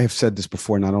have said this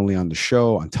before, not only on the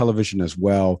show, on television as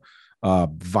well,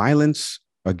 violence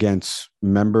against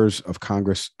members of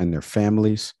Congress and their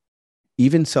families,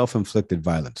 even self-inflicted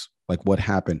violence, like what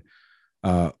happened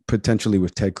potentially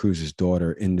with Ted Cruz's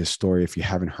daughter in this story, if you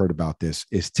haven't heard about this,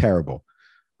 is terrible.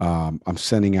 I'm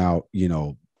sending out,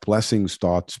 blessings,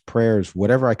 thoughts, prayers,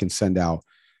 whatever I can send out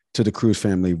to the Cruz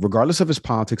family, regardless of his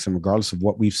politics and regardless of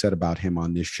what we've said about him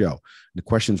on this show, the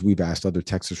questions we've asked other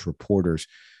Texas reporters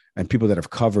and people that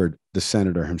have covered the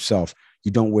senator himself.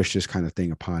 You don't wish this kind of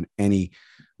thing upon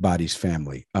anybody's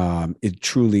family. It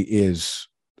truly is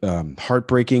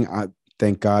heartbreaking. I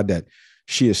thank God that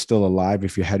she is still alive.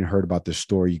 If you hadn't heard about this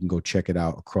story, you can go check it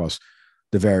out across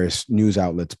the various news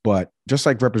outlets. But just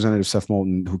like Representative Seth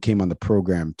Moulton, who came on the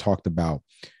program, talked about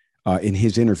in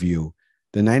his interview,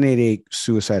 the 988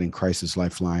 Suicide and Crisis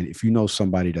Lifeline. If you know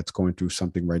somebody that's going through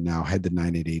something right now, head to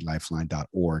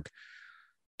 988lifeline.org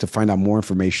to find out more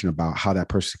information about how that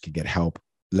person can get help.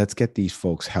 Let's get these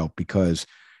folks help, because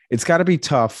it's got to be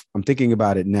tough. I'm thinking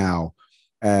about it now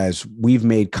as we've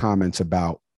made comments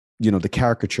about, the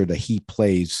caricature that he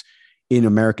plays in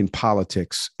American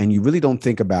politics. And you really don't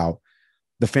think about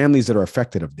the families that are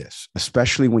affected of this,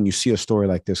 especially when you see a story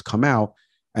like this come out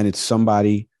and it's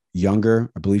somebody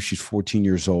younger. I believe she's 14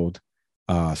 years old,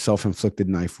 self-inflicted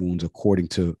knife wounds, according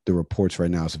to the reports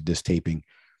right now as of this taping.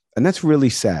 And that's really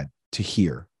sad to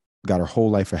hear. Got her whole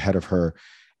life ahead of her.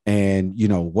 And, you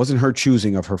know, wasn't her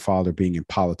choosing of her father being in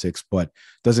politics, but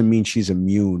doesn't mean she's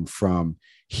immune from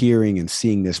hearing and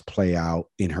seeing this play out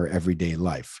in her everyday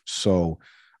life. So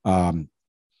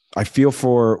I feel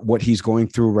for what he's going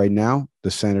through right now,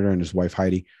 the senator and his wife,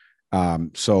 Heidi.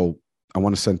 So I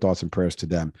want to send thoughts and prayers to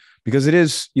them, because it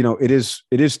is, you know, it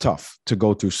is tough to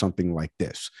go through something like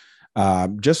this.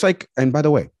 Just like, and by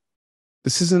the way,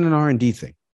 this isn't an R&D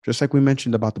thing. Just like we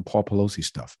mentioned about the Paul Pelosi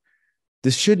stuff.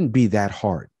 This shouldn't be that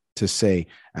hard to say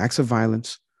acts of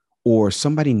violence or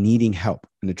somebody needing help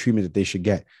and the treatment that they should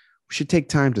get. We should take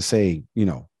time to say, you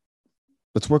know,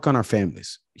 let's work on our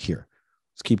families here.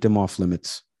 Let's keep them off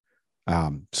limits.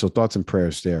 So thoughts and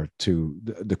prayers there to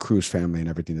the Cruz family and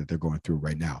everything that they're going through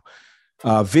right now.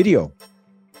 Video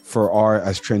for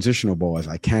as transitionable as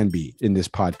I can be in this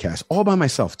podcast, all by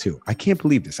myself too. I can't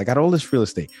believe this. I got all this real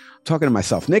estate. I'm talking to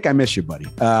myself. Nick, I miss you, buddy.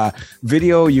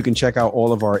 Video, you can check out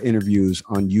all of our interviews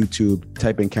on YouTube.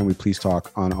 Type in Can We Please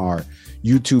Talk on our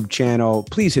YouTube channel.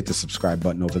 Please hit the subscribe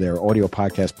button over there. Audio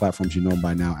podcast platforms, you know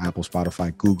by now, Apple,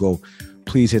 Spotify, Google.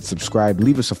 Please hit subscribe.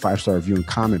 Leave us a 5-star review and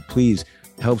comment, please.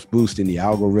 Helps boost in the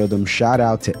algorithm. Shout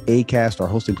out to Acast, our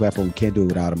hosting platform. We can't do it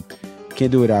without them.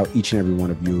 Can't do it without each and every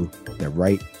one of you that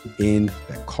write in,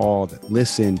 that call, that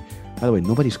listen. By the way,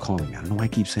 nobody's calling me. I don't know why I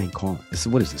keep saying calling.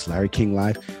 What is this, Larry King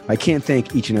Live? I can't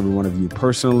thank each and every one of you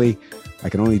personally. I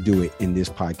can only do it in this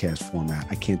podcast format.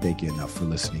 I can't thank you enough for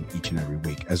listening each and every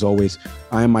week. As always,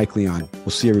 I am Mike Leon. We'll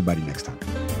see everybody next time.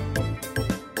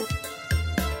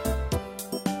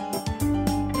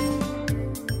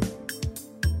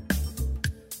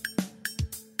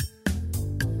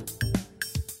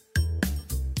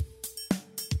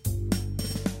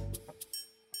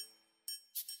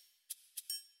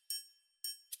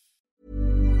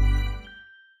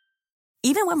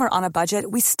 Even when we're on a budget,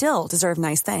 we still deserve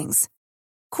nice things.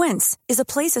 Quince is a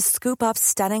place to scoop up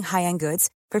stunning high-end goods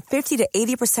for 50 to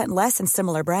 80% less than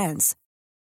similar brands.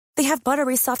 They have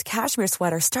buttery soft cashmere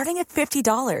sweaters starting at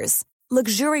 $50,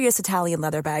 luxurious Italian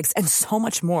leather bags, and so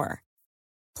much more.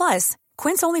 Plus,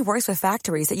 Quince only works with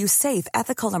factories that use safe,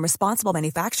 ethical, and responsible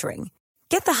manufacturing.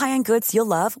 Get the high-end goods you'll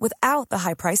love without the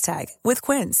high price tag with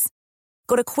Quince.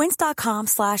 Go to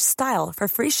quince.com/style for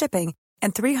free shipping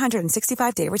and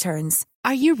 365-day returns.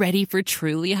 Are you ready for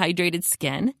truly hydrated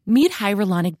skin? Meet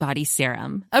Hyaluronic Body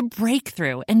Serum, a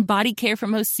breakthrough in body care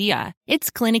from Osea.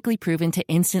 It's clinically proven to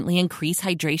instantly increase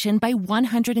hydration by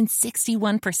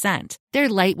 161%. Their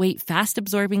lightweight,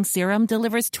 fast-absorbing serum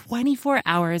delivers 24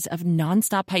 hours of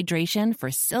nonstop hydration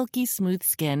for silky smooth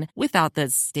skin without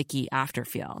the sticky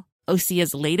afterfeel.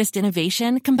 Osea's latest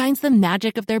innovation combines the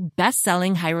magic of their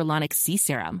best-selling Hyaluronic Sea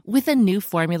Serum with a new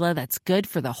formula that's good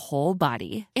for the whole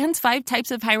body and 5 types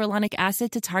of hyaluronic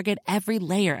acid to target every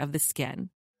layer of the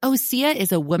skin. Osea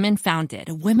is a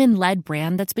women-founded, women-led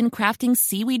brand that's been crafting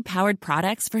seaweed-powered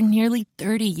products for nearly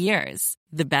 30 years.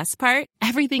 The best part?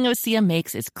 Everything Osea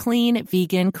makes is clean,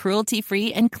 vegan,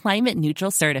 cruelty-free, and climate-neutral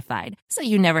certified, so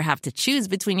you never have to choose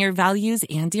between your values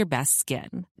and your best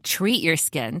skin. Treat your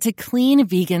skin to clean,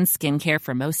 vegan skincare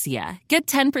from Osea. Get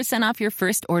 10% off your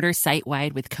first order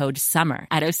site-wide with code SUMMER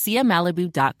at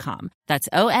OseaMalibu.com. That's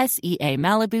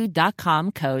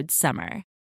OSEAMalibu.com, code SUMMER.